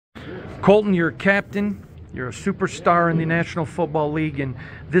Kolton, you're a captain. You're a superstar in the National Football League, and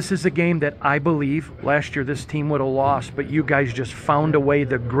this is a game that I believe last year this team would have lost, but you guys just found a way,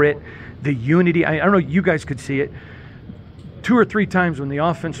 the grit, the unity. I don't know, you guys could see it. 2 or 3 times when the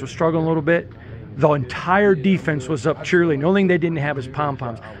offense was struggling a little bit, the entire defense was up cheerleading. The only thing they didn't have is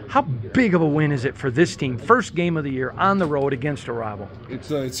pom-poms. How big of a win is it for this team? First game of the year on the road against a rival.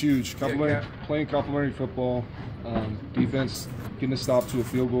 It's huge. Playing complimentary football, defense getting a stop to a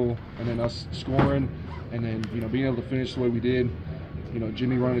field goal, and then us scoring, and then being able to finish the way we did.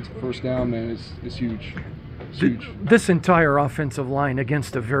 Jimmy running it to first down, man, it's huge. It's huge. This entire offensive line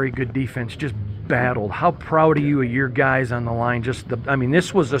against a very good defense just battled. How proud are you of your guys on the line?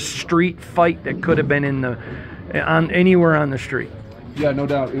 This was a street fight that could have been anywhere on the street. Yeah, no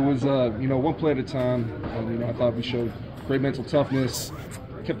doubt. It was one play at a time. And, I thought we showed great mental toughness,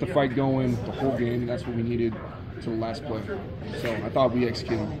 kept the fight going the whole game, and that's what we needed to the last play. So I thought we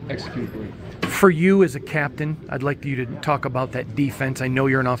executed great. For you as a captain, I'd like you to talk about that defense. I know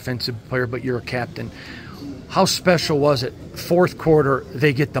you're an offensive player, but you're a captain. How special was it? Fourth quarter,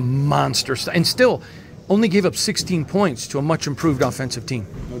 they get the monster and still only gave up 16 points to a much improved offensive team.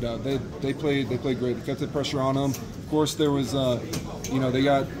 No doubt, they played great. They kept the pressure on them. Of course, there was they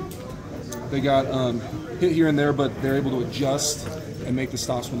got hit here and there, but they're able to adjust and make the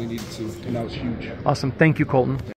stops when they needed to, and that was huge. Awesome, thank you, Kolton.